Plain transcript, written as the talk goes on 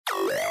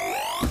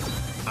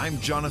I'm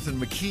Jonathan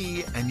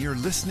McKee, and you're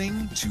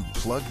listening to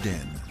Plugged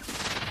In.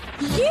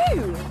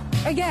 You!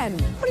 Again.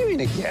 What do you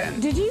mean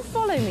again? Did you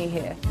follow me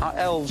here? Are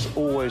elves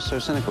always so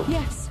cynical?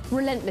 Yes,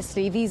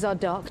 relentlessly. These are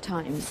dark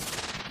times.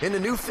 In the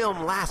new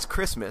film Last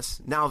Christmas,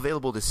 now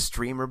available to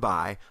stream or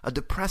buy, a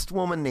depressed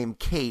woman named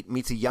Kate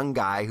meets a young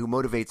guy who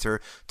motivates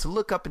her to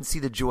look up and see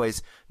the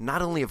joys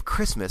not only of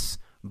Christmas,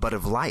 but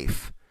of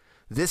life.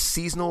 This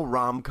seasonal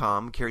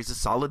rom-com carries a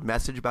solid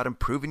message about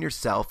improving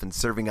yourself and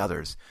serving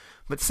others.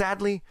 But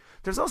sadly,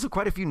 there's also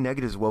quite a few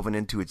negatives woven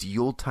into its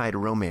Yuletide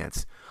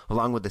romance.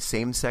 Along with the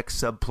same-sex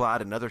subplot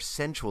and other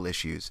sensual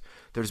issues,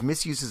 there's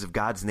misuses of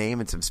God's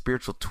name and some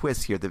spiritual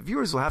twists here that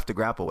viewers will have to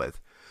grapple with.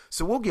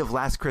 So we'll give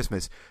Last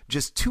Christmas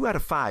just 2 out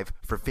of 5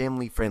 for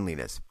family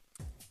friendliness.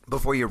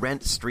 Before you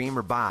rent, stream,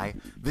 or buy,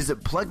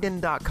 visit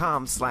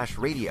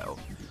pluggedin.com/radio.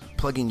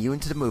 Plugging you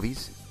into the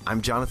movies,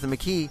 I'm Jonathan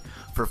McKee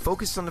for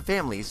Focus on the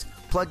Family's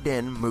Plugged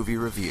In Movie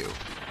Review.